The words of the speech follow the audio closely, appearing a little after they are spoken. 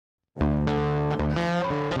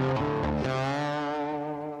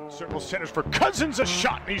Circle centers for Cousins, a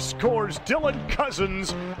shot, and he scores. Dylan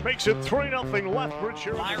Cousins makes it 3-0 Lethbridge.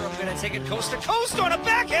 Byram gonna take it coast to coast on a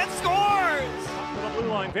backhand, scores! To the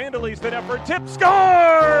blue line, Vandalese, that effort, tip,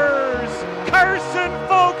 scores! Carson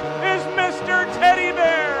Folk is Mr. Teddy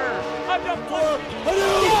Bear!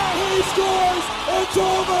 He scores! It's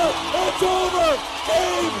over! It's over!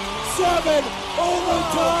 Game 7,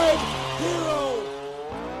 overtime, hero!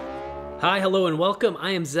 Hi, hello, and welcome.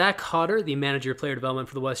 I am Zach Hodder, the Manager of Player Development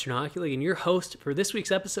for the Western Hockey League, and your host for this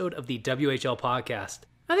week's episode of the WHL Podcast.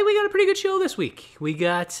 I think we got a pretty good show this week. We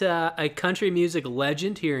got a country music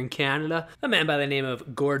legend here in Canada, a man by the name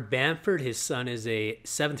of Gord Bamford. His son is a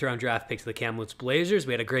 7th-round draft pick to the Kamloops Blazers.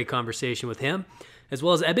 We had a great conversation with him, as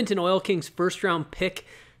well as Edmonton Oil Kings' first-round pick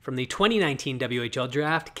from the 2019 WHL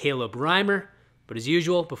Draft, Caleb Reimer. But as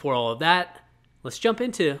usual, before all of that, let's jump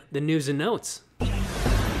into the news and notes.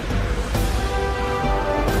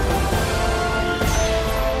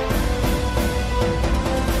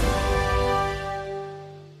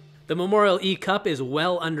 The Memorial E-Cup is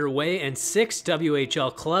well underway, and 6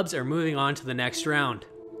 WHL clubs are moving on to the next round.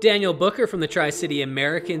 Daniel Booker from the Tri-City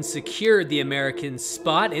Americans secured the Americans'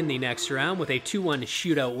 spot in the next round with a 2-1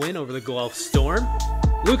 shootout win over the Guelph Storm.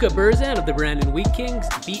 Luca Berzan of the Brandon Wheat Kings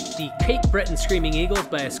beat the Cape Breton Screaming Eagles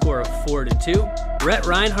by a score of 4-2. Brett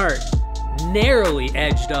Reinhardt narrowly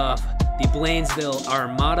edged off the Blainesville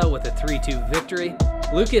Armada with a 3-2 victory.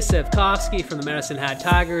 Lucas Sevkovsky from the Medicine Hat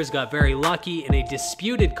Tigers got very lucky in a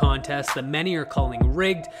disputed contest that many are calling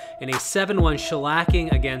rigged in a 7-1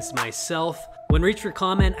 shellacking against myself. When reached for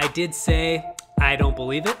comment, I did say, I don't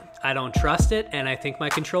believe it, I don't trust it, and I think my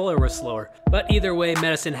controller was slower. But either way,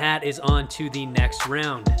 Medicine Hat is on to the next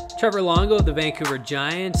round. Trevor Longo of the Vancouver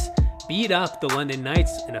Giants beat up the London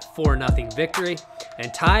Knights in a 4-0 victory,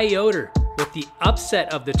 and Ty Yoder, with the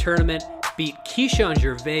upset of the tournament, beat Keyshawn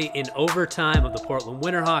Gervais in overtime of the Portland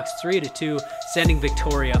Winterhawks 3-2, sending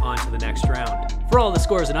Victoria on to the next round. For all the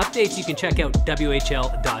scores and updates, you can check out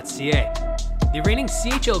WHL.ca. The reigning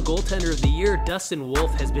CHL goaltender of the year, Dustin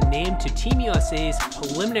Wolf, has been named to Team USA's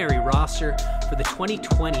preliminary roster for the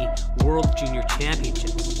 2020 World Junior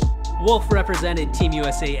Championships. Wolf represented Team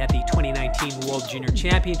USA at the 2019 World Junior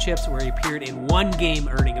Championships, where he appeared in one game,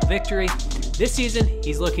 earning a victory. This season,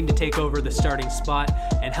 he's looking to take over the starting spot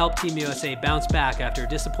and help Team USA bounce back after a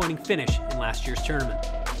disappointing finish in last year's tournament.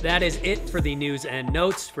 That is it for the news and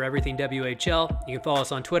notes. For everything WHL, you can follow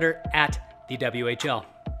us on Twitter at the WHL.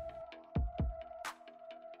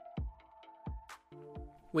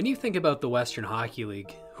 When you think about the Western Hockey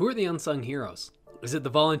League, who are the unsung heroes? Is it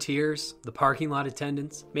the volunteers, the parking lot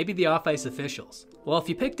attendants, maybe the off-ice officials? Well, if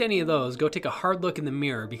you picked any of those, go take a hard look in the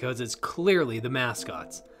mirror because it's clearly the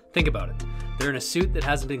mascots. Think about it. They're in a suit that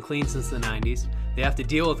hasn't been cleaned since the 90s. They have to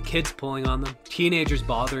deal with kids pulling on them, teenagers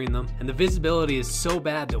bothering them, and the visibility is so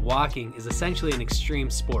bad that walking is essentially an extreme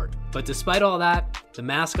sport. But despite all that, the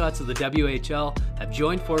mascots of the WHL have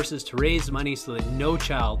joined forces to raise money so that no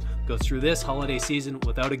child goes through this holiday season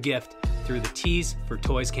without a gift through the Tees for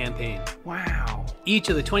Toys campaign. Wow. Each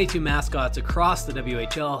of the 22 mascots across the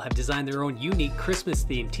WHL have designed their own unique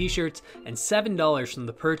Christmas-themed t-shirts, and $7 from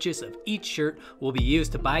the purchase of each shirt will be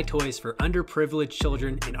used to buy toys for underprivileged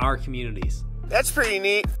children in our communities. That's pretty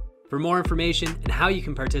neat. For more information and how you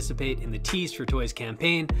can participate in the Tees for Toys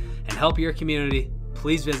campaign and help your community,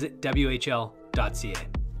 please visit WHL.ca.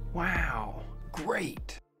 Wow.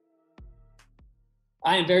 Great.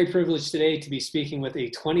 I am very privileged today to be speaking with a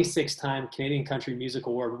 26-time Canadian Country Music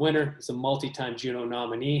Award winner. He's a multi-time Juno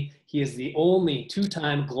nominee. He is the only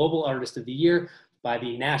 2-time Global Artist of the Year by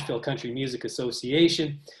the Nashville Country Music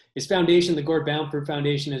Association. His foundation, the Gord Bamford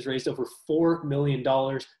Foundation, has raised over $4 million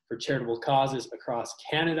for charitable causes across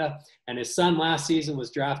Canada. And his son last season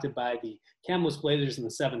was drafted by the Kamloops Blazers in the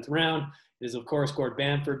 7th round. It is, of course, Gord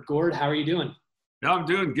Bamford. Gord, how are you doing? Yeah, I'm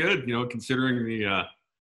doing good, considering the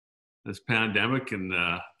this pandemic and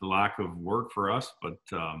the lack of work for us. But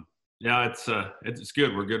yeah, it's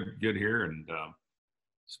good. We're good here, and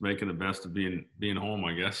just making the best of being home,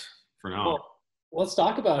 I guess, for now. Well, let's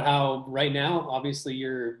talk about how right now, obviously,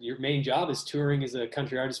 your main job is touring as a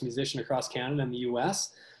country artist musician across Canada and the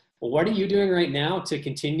U.S. Well, what are you doing right now to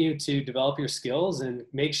continue to develop your skills and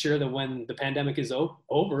make sure that when the pandemic is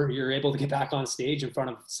over, you're able to get back on stage in front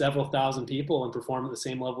of several thousand people and perform at the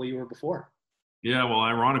same level you were before? Yeah, well,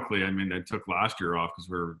 ironically, I took last year off because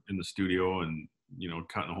we were in the studio and,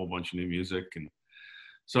 cutting a whole bunch of new music. And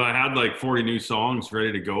so I had like 40 new songs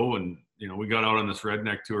ready to go. And, we got out on this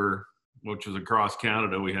redneck tour, which was across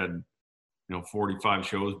Canada. We had, 45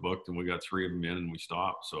 shows booked, and we got 3 of them in and we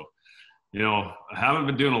stopped. So I haven't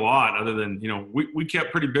been doing a lot other than, we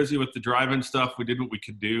kept pretty busy with the drive-in stuff. We did what we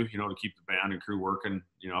could do, to keep the band and crew working,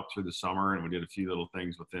 up through the summer. And we did a few little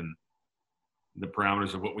things within the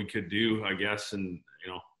parameters of what we could do, I guess. And,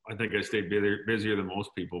 I think I stayed busier than most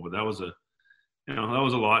people, but that was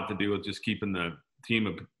a lot to do with just keeping the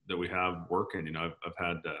team that we have working. I've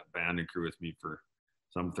had the band and crew with me for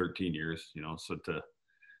some 13 years, so to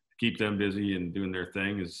keep them busy and doing their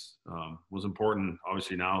thing was important.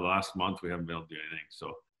 Obviously now the last month we haven't been able to do anything.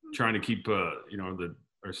 So trying to keep,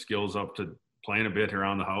 our skills up to playing a bit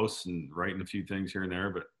around the house and writing a few things here and there,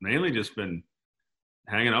 but mainly just been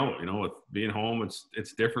hanging out, with being home.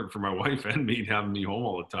 It's different for my wife and me having me home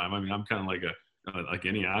all the time. I mean, I'm kind of like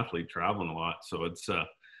any athlete, traveling a lot. So it's a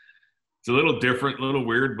little different, a little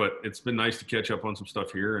weird, but it's been nice to catch up on some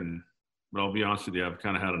stuff here. But I'll be honest with you, I've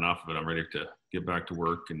kind of had enough of it. I'm ready to get back to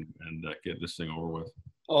work and get this thing over with.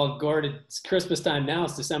 Oh, Gord, it's Christmas time now.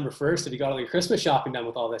 It's December 1st. Have you got all your Christmas shopping done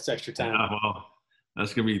with all this extra time? Yeah, well,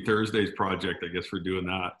 that's going to be Thursday's project, I guess, for doing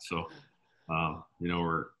that. So,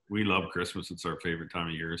 we love Christmas. It's our favorite time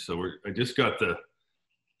of year. So I just got the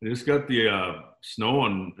snow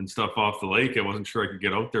and stuff off the lake. I wasn't sure I could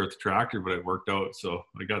get out there with the tractor, but it worked out. So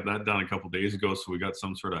I got that done a couple of days ago. So we got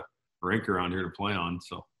some sort of rink around here to play on.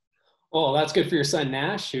 So. Well, that's good for your son,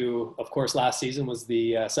 Nash, who, of course, last season was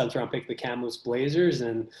the 7th round pick of the Kamloops Blazers.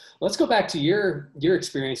 And let's go back to your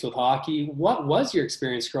experience with hockey. What was your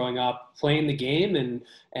experience growing up playing the game?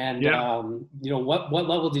 And yeah. What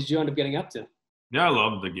level did you end up getting up to? Yeah, I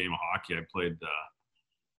loved the game of hockey. I played,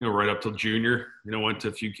 right up till junior. Went to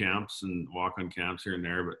a few camps and walk-on camps here and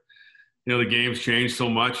there. But, the game's changed so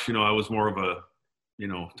much. I was more of a,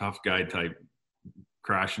 tough guy type,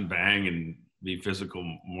 crash and bang and be physical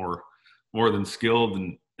more than skilled,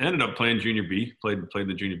 and ended up playing junior B, played in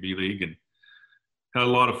the junior B league and had a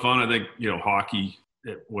lot of fun. I think, hockey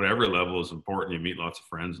at whatever level is important. You meet lots of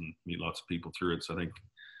friends and meet lots of people through it. So I think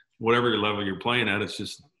whatever your level you're playing at, it's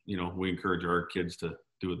just, we encourage our kids to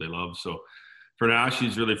do what they love. So for Nash,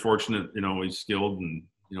 he's really fortunate, he's skilled and,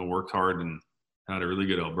 worked hard and had a really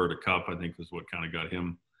good Alberta Cup, I think was what kind of got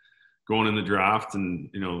him going in the draft. And,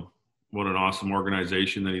 what an awesome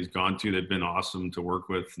organization that he's gone to. They've been awesome to work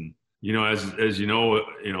with. And, as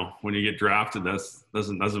when you get drafted,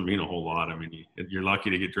 doesn't mean a whole lot. I mean, you're lucky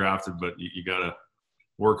to get drafted, but you got to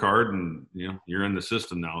work hard and, you're in the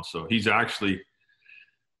system now. So he's actually,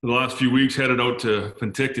 the last few weeks, headed out to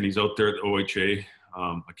Penticton. He's out there at the OHA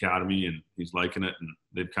Academy, and he's liking it. And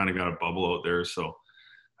they've kind of got a bubble out there. So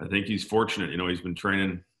I think he's fortunate. He's been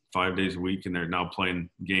training 5 days a week, and they're now playing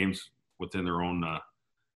games within their own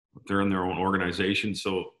they're in their own organization.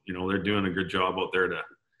 So, they're doing a good job out there to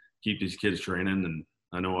keep these kids training. And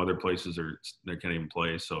I know other places they can't even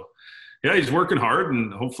play. So, yeah, he's working hard,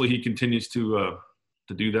 and hopefully he continues to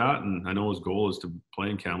do that. And I know his goal is to play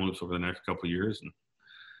in Kamloops over the next couple of years. And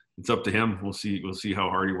it's up to him. We'll see how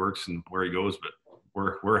hard he works and where he goes. But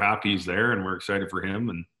we're happy he's there, and we're excited for him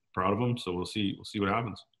and proud of him. So we'll see what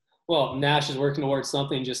happens. Well, Nash is working towards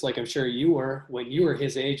something just like I'm sure you were when you were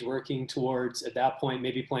his age, working towards, at that point,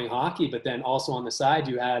 maybe playing hockey, but then also on the side,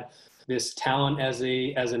 you had this talent as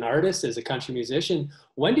an artist, as a country musician.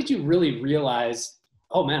 When did you really realize,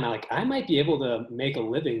 oh man, I might be able to make a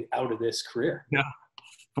living out of this career? Yeah.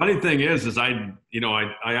 Funny thing is I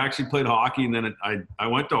actually played hockey, and then I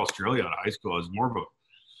went to Australia out of high school. I was more of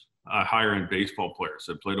a higher end baseball player.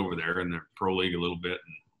 So I played over there in the pro league a little bit,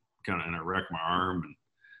 and I wrecked my arm. And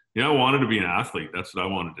I wanted to be an athlete. That's what I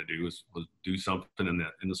wanted to do was do something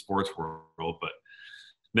in the sports world, but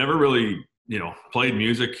never really, played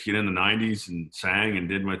music in the 90s and sang and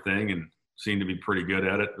did my thing and seemed to be pretty good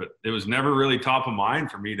at it. But it was never really top of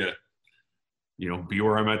mind for me to, be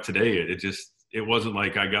where I'm at today. It wasn't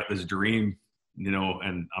like I got this dream, and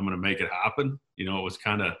I'm going to make it happen. It was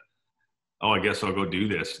kind of, oh, I guess I'll go do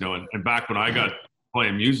this, and back when I got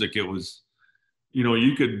playing music, it was,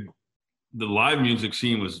 the live music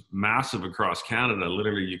scene was massive across Canada.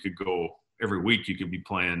 Literally, you could go every week. You could be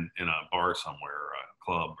playing in a bar somewhere, or a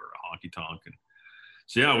club, or a honky tonk. And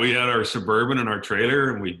so, yeah, we had our Suburban and our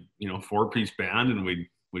trailer, and we, 4-piece band, and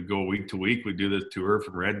we'd go week to week. We'd do this tour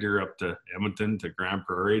from Red Deer up to Edmonton to Grand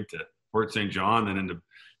Prairie to Port St. John, then into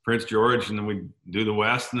Prince George, and then we'd do the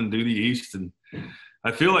West and then do the East. And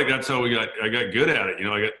I feel like that's how I got good at it.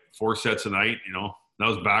 I got 4 sets a night, That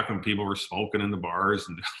was back when people were smoking in the bars,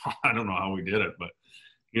 and I don't know how we did it, but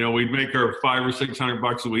we'd make our $500 or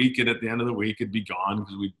 $600 a week, and at the end of the week it'd be gone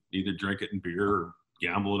because we'd either drink it in beer or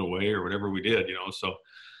gamble it away or whatever we did, So,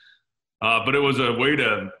 but it was a way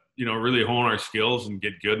to really hone our skills and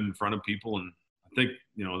get good in front of people, and I think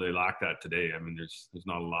they lack that today. I mean, there's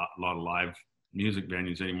not a lot of live music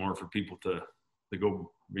venues anymore for people to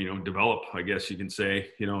go, develop, I guess you can say,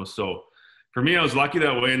 so for me, I was lucky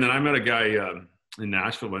that way. And then I met a guy in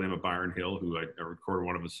Nashville by the name of Byron Hill, who I recorded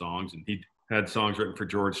one of his songs, and he had songs written for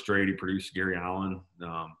George Strait. He produced Gary Allen.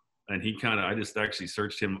 And I just actually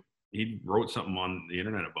searched him. He wrote something on the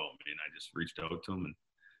internet about me, and I just reached out to him. And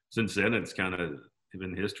since then, it's kind of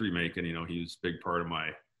been history making. He was a big part of my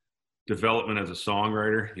development as a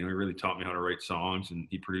songwriter. He really taught me how to write songs, and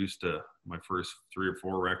he produced my first 3 or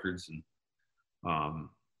 4 records, and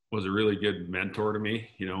was a really good mentor to me,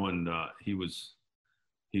 and he was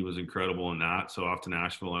incredible in that. So off to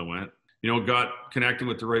Nashville I went, got connected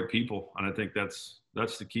with the right people. And I think that's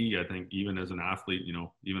the key. I think even as an athlete,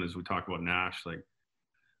 even as we talk about Nash, like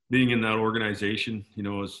being in that organization,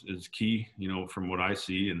 is key, from what I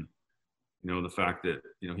see. And, the fact that,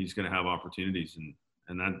 he's going to have opportunities,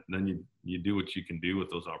 and then you do what you can do with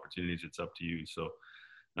those opportunities. It's up to you. So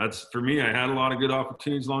that's, for me, I had a lot of good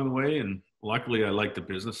opportunities along the way. And luckily I like the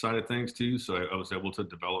business side of things too. So I was able to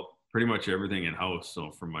develop pretty much everything in house.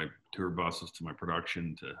 So from my tour buses to my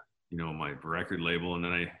production to, my record label. And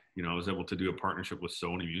then I was able to do a partnership with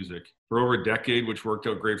Sony Music for over a decade, which worked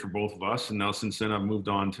out great for both of us. And now since then I've moved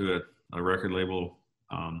on to a record label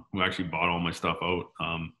who actually bought all my stuff out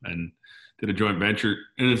and did a joint venture,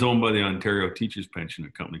 and it's owned by the Ontario Teachers Pension,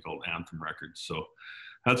 a company called Anthem Records. So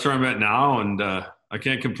that's where I'm at now. And I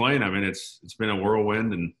can't complain. I mean, it's been a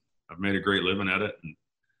whirlwind, and I've made a great living at it, and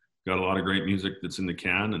got a lot of great music that's in the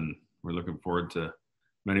can, and we're looking forward to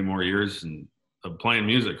many more years and of playing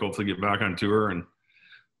music, hopefully get back on tour. And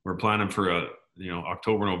we're planning for a,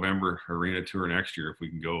 October, November arena tour next year if we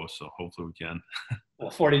can go. So hopefully we can.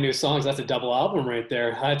 40 new songs. That's a double album right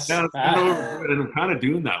there. And I'm kind of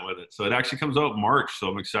doing that with it. So it actually comes out in March. So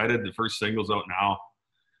I'm excited. The first single's out now,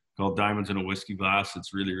 called Diamonds in a Whiskey Glass.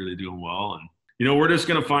 It's really, really doing well. And, we're just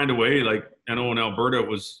going to find a way. Like, I know in Alberta it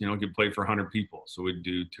was, could play for 100 people. So we'd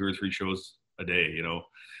do 2 or 3 shows a day.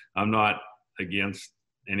 I'm not against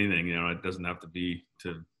anything. It doesn't have to be to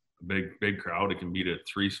a big crowd. It can be to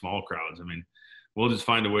 3 small crowds. I mean, we'll just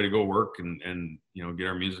find a way to go work and get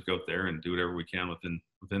our music out there and do whatever we can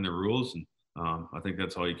within the rules. And I think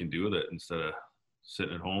that's all you can do with it, instead of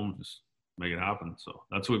sitting at home, just make it happen. So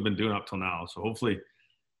that's what we've been doing up till now. So hopefully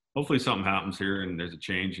something happens here and there's a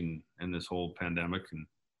change in this whole pandemic, and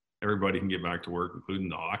everybody can get back to work, including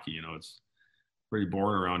the hockey. It's pretty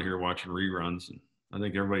boring around here watching reruns. And I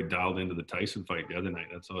think everybody dialed into the Tyson fight the other night.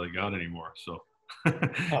 That's all they got anymore. So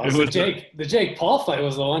the Jake Paul fight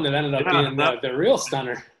was the one that ended up being the real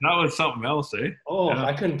stunner. That was something else, eh? Oh, yeah.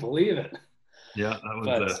 I couldn't believe it. Yeah,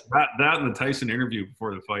 that was that and the Tyson interview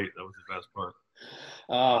before the fight. That was the best part.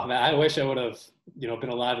 Oh man, I wish I would have been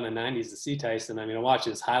alive in the 90s to see Tyson. I mean, I watch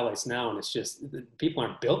his highlights now, and it's just, people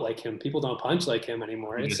aren't built like him. People don't punch like him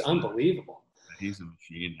anymore. It's unbelievable. He's a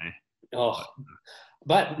machine, eh? Oh,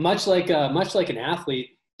 but much like an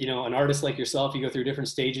athlete, an artist like yourself, you go through different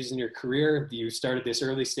stages in your career. You started this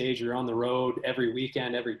early stage, you're on the road every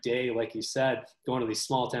weekend, every day, like you said, going to these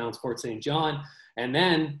small towns, Fort St. John, and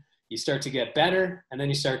then you start to get better, and then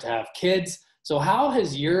you start to have kids. So how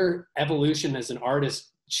has your evolution as an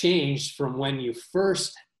artist changed from when you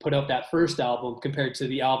first put out that first album compared to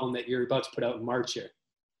the album that you're about to put out in March here?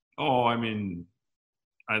 Oh, I mean,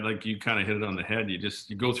 you kind of hit it on the head.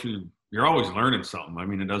 You go through, you're always learning something. I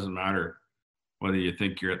mean, it doesn't matter whether you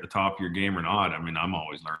think you're at the top of your game or not. I mean, I'm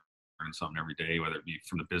always learning something every day, whether it be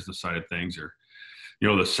from the business side of things or,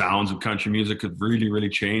 the sounds of country music have really, really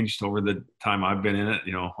changed over the time I've been in it,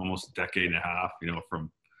 almost a decade and a half,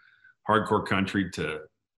 from hardcore country to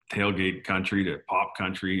tailgate country to pop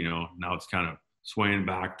country. Now it's kind of swaying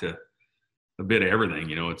back to a bit of everything.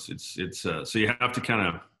 So you have to kind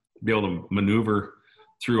of be able to maneuver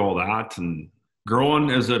through all that and growing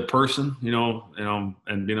as a person, and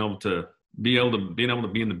being able to be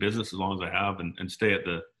in the business as long as I have and stay at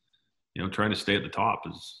the, trying to stay at the top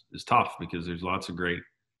is tough, because there's lots of great,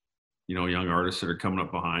 young artists that are coming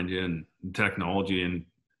up behind you, and technology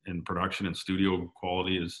and production and studio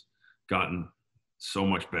quality has gotten so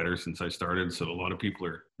much better since I started. So a lot of people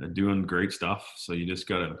are doing great stuff. So you just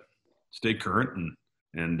got to stay current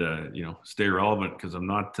and stay relevant, because I'm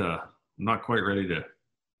not quite ready to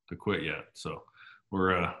quit yet. So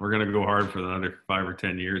we're going to go hard for another 5 or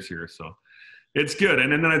 10 years here. So it's good.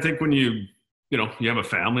 And then I think when you have a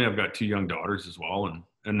family, I've got 2 young daughters as well.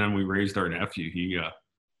 And then we raised our nephew. He,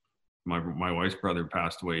 my wife's brother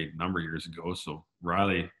passed away a number of years ago. So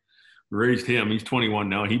Riley, we raised him. He's 21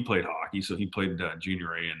 now. He played hockey. So he played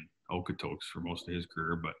junior A in Okotoks for most of his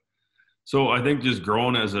career. But so I think just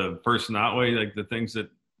growing as a person that way, like the things that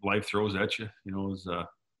life throws at you, is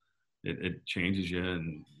it changes you,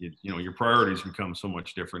 and your priorities become so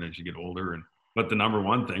much different as you get older. But the number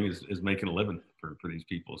one thing is making a living for these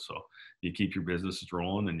people. So you keep your businesses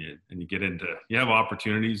rolling, and you have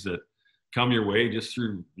opportunities that come your way just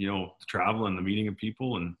through, travel and the meeting of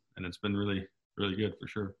people. And it's been really, really good for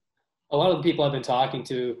sure. A lot of the people I've been talking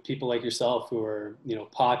to, people like yourself who are,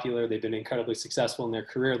 popular, they've been incredibly successful in their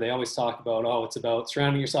career. They always talk about, it's about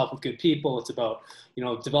surrounding yourself with good people. It's about,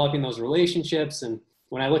 developing those relationships. And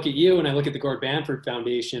when I look at you and I look at the Gord Bamford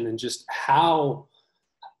Foundation and just how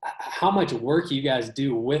much work you guys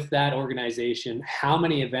do with that organization, how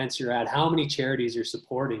many events you're at, how many charities you're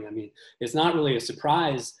supporting. I mean, it's not really a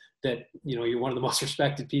surprise that, you're one of the most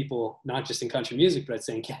respected people, not just in country music, but I'd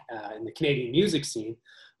say in the Canadian music scene.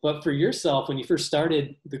 But for yourself, when you first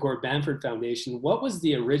started the Gord Bamford Foundation, what was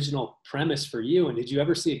the original premise for you? And did you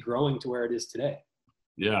ever see it growing to where it is today?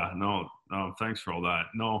 Yeah, no, thanks for all that.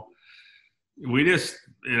 No, it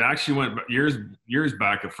actually went years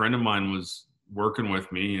back. A friend of mine was working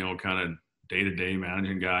with me, kind of day-to-day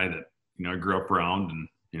managing guy that, I grew up around, and,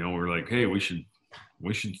 we're like, hey, we should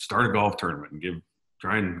start a golf tournament and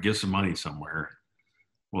try and give some money somewhere.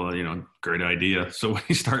 Well, great idea. So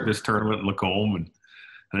we start this tournament in Lacombe, and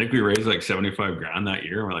I think we raised like 75 grand that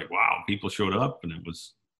year. We're like, wow, people showed up, and it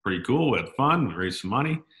was pretty cool. We had fun. We raised some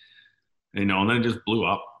money, and then it just blew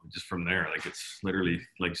up just from there. Like, it's literally,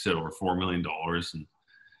 like I said, over $4 million. And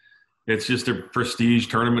it's just a prestige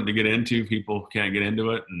tournament to get into. People can't get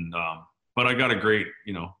into it. And, but I got a great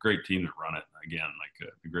team that run it. Again,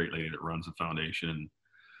 like a great lady that runs the foundation,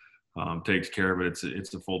 takes care of it.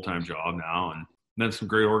 It's a full-time job now. And then some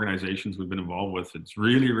great organizations we've been involved with. It's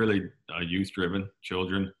really, really youth-driven,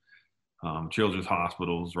 children, children's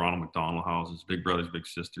hospitals, Ronald McDonald houses, Big Brothers, Big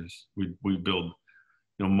Sisters. We build,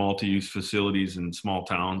 multi-use facilities in small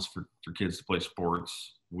towns for kids to play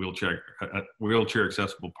sports, wheelchair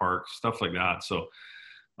accessible parks, stuff like that. So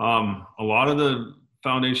a lot of the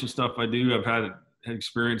foundation stuff I do, I've had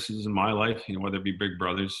experiences in my life, whether it be Big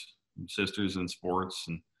Brothers and Sisters in sports.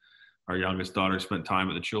 And our youngest daughter spent time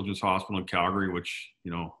at the Children's Hospital in Calgary, which,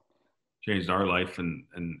 changed our life, and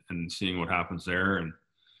seeing what happens there, and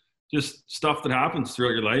just stuff that happens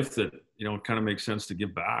throughout your life that, kind of makes sense to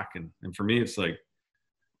give back. And for me, it's like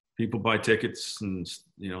people buy tickets, and,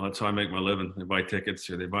 that's how I make my living. They buy tickets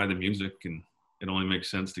or they buy the music, and it only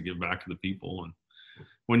makes sense to give back to the people. And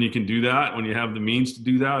when you can do that, when you have the means to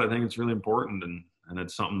do that, I think it's really important. And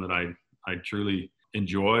it's something that I truly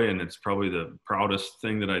enjoy, and it's probably the proudest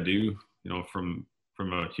thing that I do, from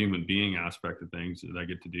a human being aspect of things that I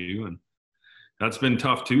get to do. And that's been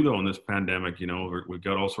tough too, though, in this pandemic. We've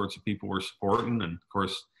got all sorts of people we're supporting, and of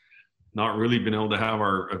course, not really been able to have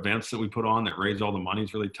our events that we put on that raise all the money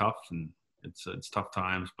is really tough, and it's tough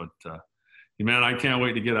times. But man, I can't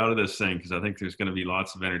wait to get out of this thing, because I think there's going to be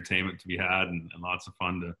lots of entertainment to be had, and lots of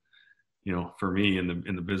fun to, for me in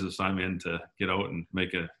the business I'm in, to get out and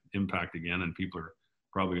make an impact again. And people are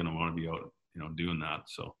probably going to want to be out, doing that.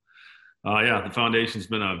 So, the foundation's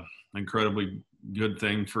been an incredibly good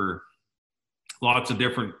thing for lots of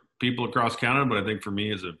different people across Canada. But I think for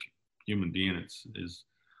me as a human being, is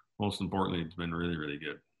most importantly, it's been really, really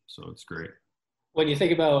good. So it's great. When you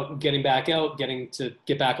think about getting back out, getting to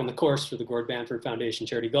get back on the course for the Gord Bamford Foundation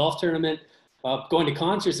Charity Golf Tournament, going to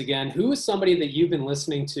concerts again, who is somebody that you've been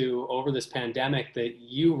listening to over this pandemic that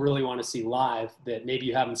you really want to see live, that maybe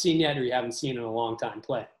you haven't seen yet, or you haven't seen in a long time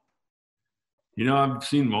play? I've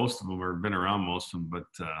seen most of them, or been around most of them,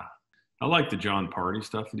 but I like the John Party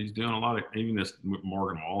stuff that he's doing. A lot of, even this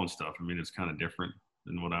Morgan Wallen stuff. I mean, it's kind of different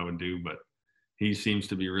than what I would do, but he seems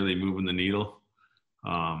to be really moving the needle.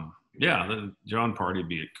 The John Party would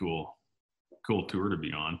be a cool tour to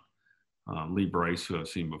be on. Lee Bryce, who I've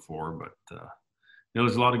seen before, but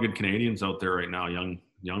there's a lot of good Canadians out there right now, young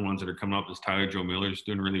ones that are coming up. This Tyler Joe Miller's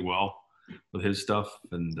doing really well with his stuff,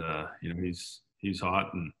 and he's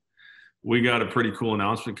hot. And we got a pretty cool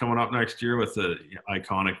announcement coming up next year with the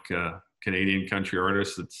iconic Canadian country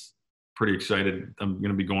artist. That's pretty excited. I'm going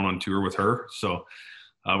to be going on tour with her, so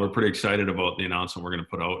we're pretty excited about the announcement we're going to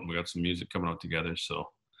put out, and we got some music coming out together. So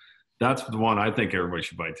that's the one I think everybody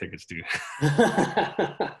should buy tickets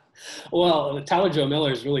to. Well, Tyler Joe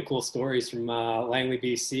Miller's really cool stories from Langley,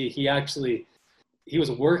 BC. He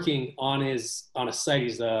was working on a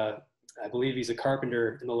site. I believe he's a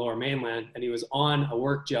carpenter in the Lower Mainland, and he was on a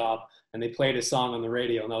work job, and they played his song on the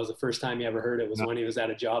radio, and that was the first time he ever heard it, was when he was at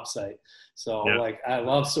a job site. So I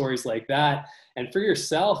love stories like that. And for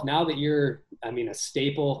yourself, now that you're, a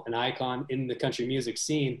staple, an icon in the country music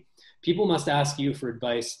scene, people must ask you for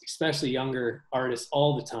advice, especially younger artists,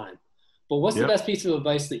 all the time. But what's the best piece of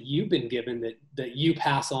advice that you've been given that you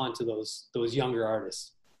pass on to those younger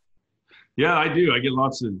artists? Yeah, I do. I get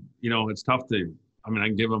lots of, it's tough to, I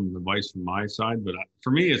can give them advice from my side, but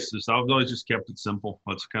for me, it's just, I've always just kept it simple.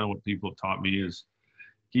 That's kind of what people have taught me is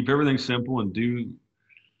keep everything simple and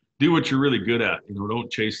do what you're really good at.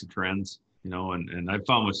 Don't chase the trends, and I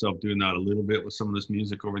found myself doing that a little bit with some of this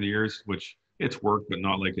music over the years, which it's worked, but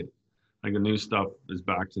not like the new stuff is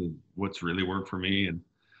back to what's really worked for me. And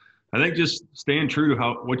I think just staying true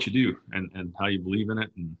to what you do and how you believe in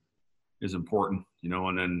it and is important,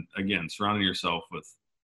 and then again, surrounding yourself with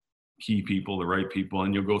key people, the right people,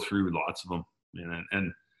 and you'll go through lots of them.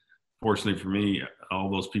 And fortunately for me, all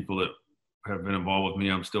those people that have been involved with me,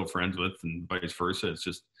 I'm still friends with, and vice versa.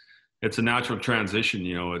 It's a natural transition,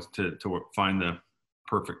 is to find the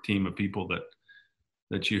perfect team of people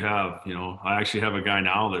that you have. I actually have a guy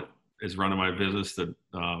now that is running my business that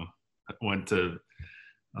went to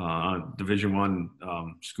Division I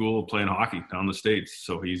school playing hockey down the States.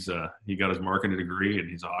 So he got his marketing degree and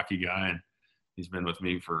he's a hockey guy, and he's been with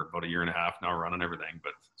me for about 1.5 years now running everything.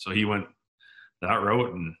 But so he went that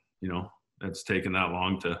route, and it's taken that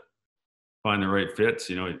long to find the right fits,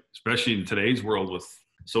 especially in today's world with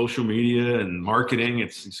social media and marketing.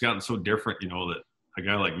 It's gotten so different, that a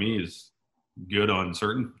guy like me is good on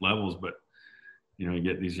certain levels, but you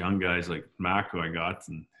get these young guys like Mac, who I got,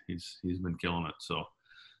 and he's been killing it. So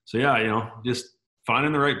yeah, just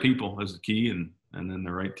finding the right people is the key, and then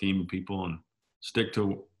the right team of people, and stick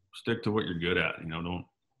to what you're good at.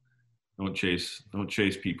 Don't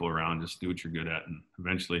chase people around. Just do what you're good at, and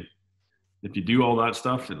eventually, if you do all that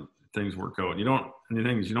stuff, things work out. You don't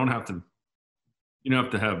have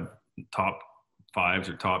to have top 5s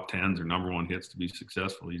or top 10s or number 1 hits to be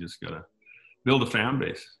successful. You just gotta build a fan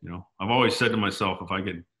base. I've always said to myself,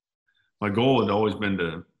 my goal had always been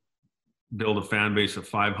to build a fan base of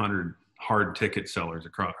 500 hard ticket sellers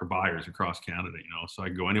or buyers across Canada, so I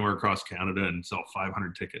can go anywhere across Canada and sell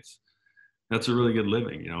 500 tickets. That's a really good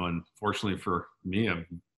living, and fortunately for me, I've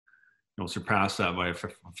surpassed that by a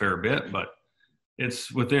fair bit, but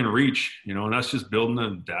it's within reach, and that's just building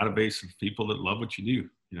a database of people that love what you do,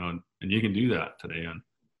 and you can do that today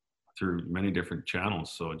through many different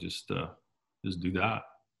channels. So just do that.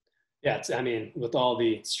 Yeah, with all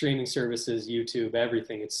the streaming services, YouTube,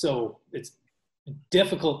 everything, it's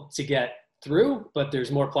difficult to get through, but there's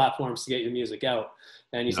more platforms to get your music out.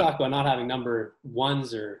 And you talk about not having number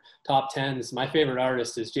 1s or top 10s. My favorite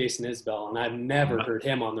artist is Jason Isbell, and I've never heard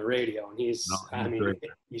him on the radio. And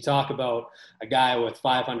you talk about a guy with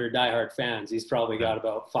 500 diehard fans. He's probably got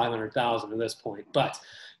about 500,000 at this point. But,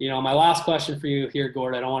 my last question for you here,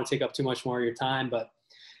 Gord, I don't want to take up too much more of your time, but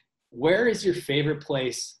where is your favorite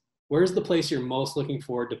place? Where's the place you're most looking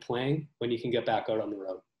forward to playing when you can get back out on the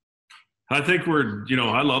road? I think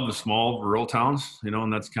I love the small rural towns,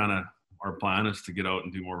 and that's kind of our plan, is to get out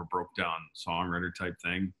and do more of a broke down songwriter type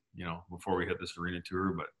thing, before we hit this arena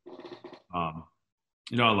tour. But, I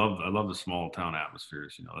love the small town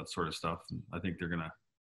atmospheres, that sort of stuff. And I think they're going to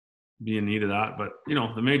be in need of that. But,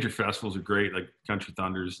 the major festivals are great, like Country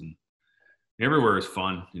Thunders, and everywhere is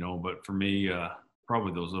fun, but for me,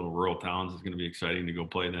 probably those little rural towns is going to be exciting to go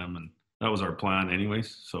play them. And that was our plan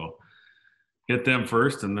anyways. So hit them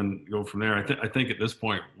first and then go from there. I think at this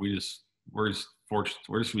point, we're just fortunate.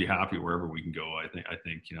 We're just gonna be happy wherever we can go. I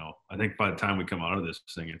think by the time we come out of this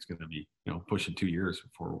thing, it's going to be, pushing 2 years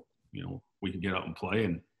before, we can get out and play.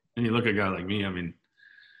 And you look at a guy like me,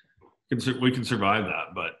 we can survive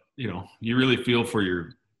that, but you really feel for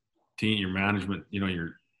your team, your management,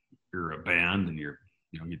 you're a band, and your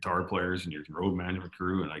guitar players and your road management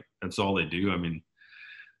crew, and that's all they do.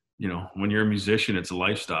 When you're a musician, it's a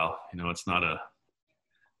lifestyle. It's not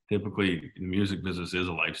typically the music business is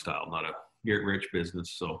a lifestyle, not a get rich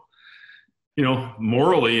business. So,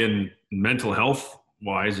 morally and mental health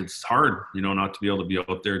wise, it's hard, not to be able to be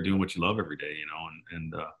out there doing what you love every day,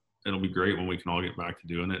 and it'll be great when we can all get back to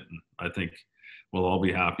doing it. And I think we'll all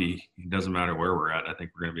be happy. It doesn't matter where we're at. I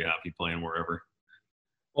think we're going to be happy playing wherever.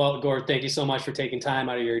 Well, Gord, thank you so much for taking time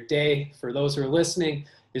out of your day. For those who are listening,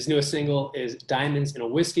 his newest single is Diamonds in a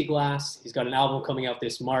Whiskey Glass. He's got an album coming out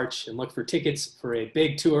this March, and look for tickets for a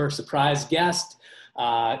big tour surprise guest.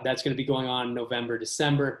 That's going to be going on November,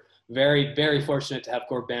 December. Very, very fortunate to have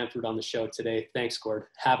Gord Bamford on the show today. Thanks, Gord.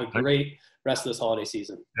 Have a great rest of this holiday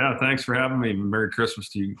season. Yeah, thanks for having me. Merry Christmas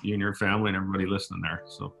to you and your family and everybody listening there.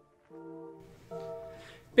 So,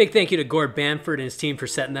 big thank you to Gord Bamford and his team for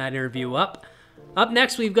setting that interview up. Up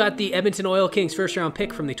next, we've got the Edmonton Oil Kings first-round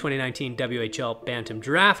pick from the 2019 WHL Bantam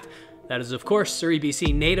Draft. That is, of course, Surrey,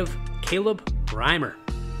 BC native Caleb Reimer.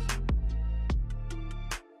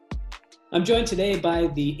 I'm joined today by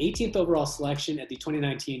the 18th overall selection at the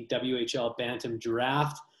 2019 WHL Bantam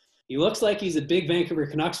Draft. He looks like he's a big Vancouver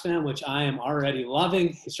Canucks fan, which I am already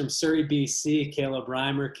loving. He's from Surrey, BC. Caleb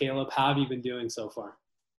Reimer. Caleb, how have you been doing so far?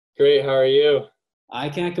 Great. How are you? I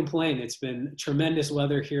can't complain. It's been tremendous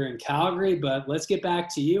weather here in Calgary, but let's get back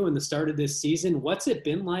to you and the start of this season. What's it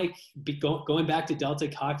been like going back to Delta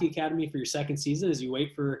Hockey Academy for your second season as you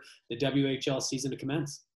wait for the WHL season to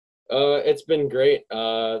commence? It's been great.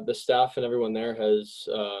 The staff and everyone there has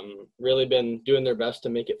really been doing their best to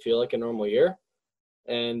make it feel like a normal year.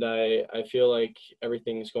 And I feel like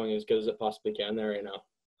everything's going as good as it possibly can there right now.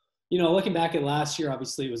 You know, looking back at last year,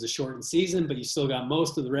 obviously it was a shortened season, but you still got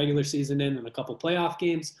most of the regular season in and a couple playoff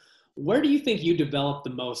games. Where do you think you developed the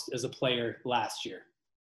most as a player last year?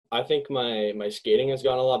 I think my skating has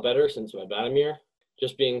gotten a lot better since my Bantam year.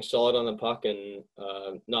 Just being solid on the puck and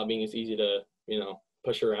not being as easy to,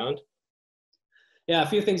 push around. Yeah, a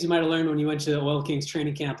few things you might have learned when you went to the Oil Kings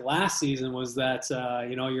training camp last season was that,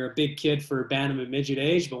 you're a big kid for Bantam and midget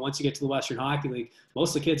age, but once you get to the Western Hockey League,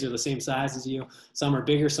 most of the kids are the same size as you. Some are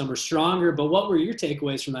bigger, some are stronger. But what were your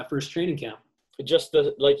takeaways from that first training camp? Just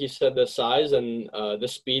like you said, the size and the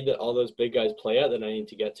speed that all those big guys play at that I need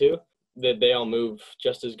to get to. They all move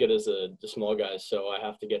just as good as the small guys, so I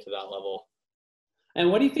have to get to that level. And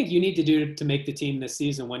what do you think you need to do to make the team this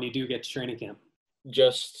season when you do get to training camp?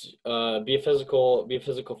 Just be a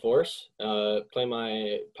physical force, play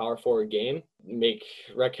my power forward game,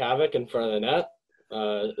 wreak havoc in front of the net,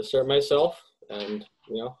 assert myself, and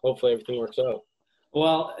hopefully everything works out.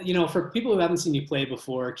 Well, for people who haven't seen you play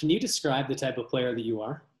before, can you describe the type of player that you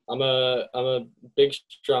are? I'm a big,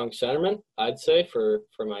 strong centerman, I'd say, for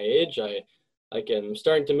my age. I'm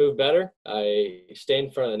starting to move better. I stay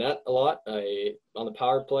in front of the net a lot. On the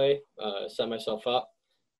power play, set myself up.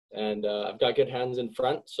 And I've got good hands in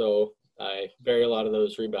front, so I vary a lot of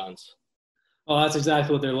those rebounds. Oh, that's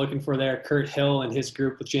exactly what they're looking for there. Kurt Hill and his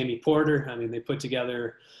group with Jamie Porter. I mean, they put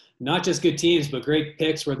together not just good teams, but great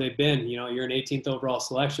picks where they've been. You're an 18th overall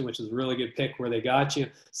selection, which is a really good pick where they got you.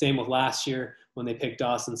 Same with last year when they picked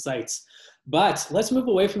Dawson Seitz. But let's move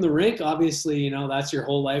away from the rink. Obviously, that's your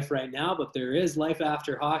whole life right now, but there is life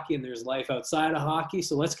after hockey and there's life outside of hockey.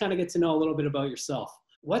 So let's kind of get to know a little bit about yourself.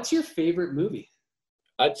 What's your favorite movie?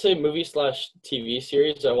 I'd say movie/TV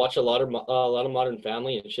series. I watch a lot of Modern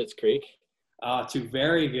Family and Schitt's Creek. Two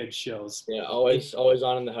very good shows. Yeah, always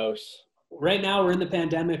on in the house. Right now we're in the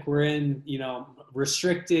pandemic. We're in,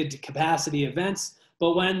 restricted capacity events.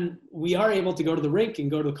 But when we are able to go to the rink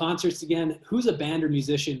and go to the concerts again, who's a band or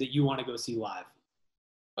musician that you want to go see live?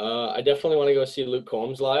 I definitely want to go see Luke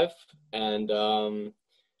Combs live. And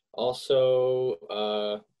also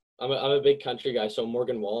I'm a big country guy, so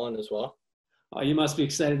Morgan Wallen as well. Oh, you must be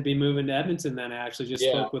excited to be moving to Edmonton then. I actually just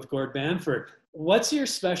spoke with Gord Bamford. What's your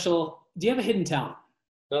do you have a hidden talent?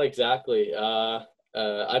 Not exactly.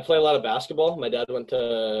 I play a lot of basketball. My dad went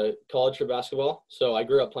to college for basketball, so I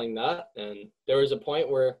grew up playing that. And there was a point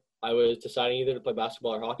where I was deciding either to play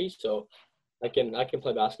basketball or hockey, so I can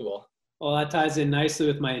play basketball. Well, that ties in nicely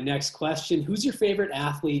with my next question. Who's your favorite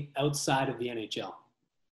athlete outside of the NHL?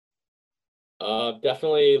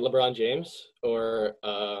 Definitely LeBron James or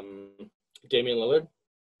Damian Lillard.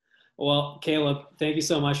 Well, Caleb, thank you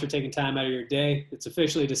so much for taking time out of your day. It's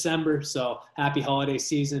officially December, so happy holiday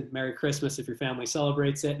season. Merry Christmas if your family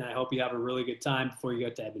celebrates it, and I hope you have a really good time before you go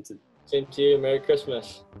to Edmonton. Same to you. Merry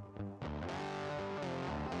Christmas.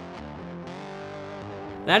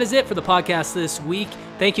 That is it for the podcast this week.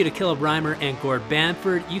 Thank you to Caleb Reimer and Gord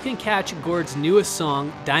Bamford. You can catch Gord's newest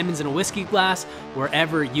song, Diamonds in a Whiskey Glass,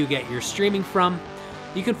 wherever you get your streaming from.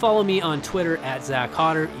 You can follow me on Twitter at Zach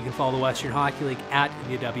Hodder. You can follow the Western Hockey League at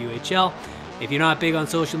the WHL. If you're not big on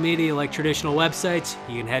social media like traditional websites,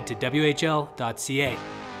 you can head to WHL.ca.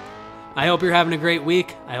 I hope you're having a great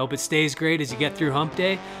week. I hope it stays great as you get through Hump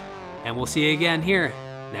Day. And we'll see you again here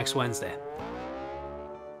next Wednesday.